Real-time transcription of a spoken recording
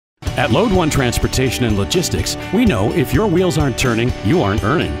At Load One Transportation and Logistics, we know if your wheels aren't turning, you aren't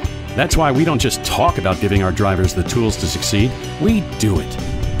earning. That's why we don't just talk about giving our drivers the tools to succeed, we do it.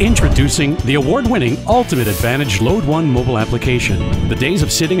 Introducing the award-winning Ultimate Advantage Load One mobile application. The days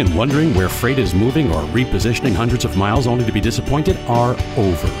of sitting and wondering where freight is moving or repositioning hundreds of miles only to be disappointed are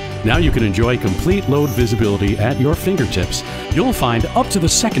over. Now you can enjoy complete load visibility at your fingertips. You'll find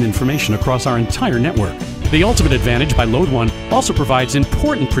up-to-the-second information across our entire network. The Ultimate Advantage by Load One also provides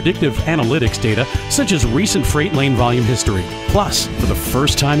important predictive analytics data such as recent freight lane volume history. Plus, for the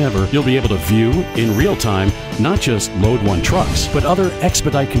first time ever, you'll be able to view, in real time, not just Load One trucks, but other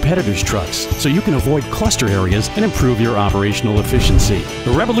Expedite competitors' trucks, so you can avoid cluster areas and improve your operational efficiency.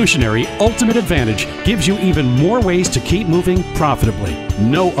 The revolutionary Ultimate Advantage gives you even more ways to keep moving profitably.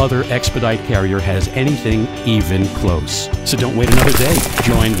 No other Expedite carrier has anything even close. So don't wait another day.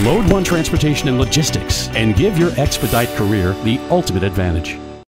 Join Load One Transportation and Logistics and give your Expedite career the ultimate advantage.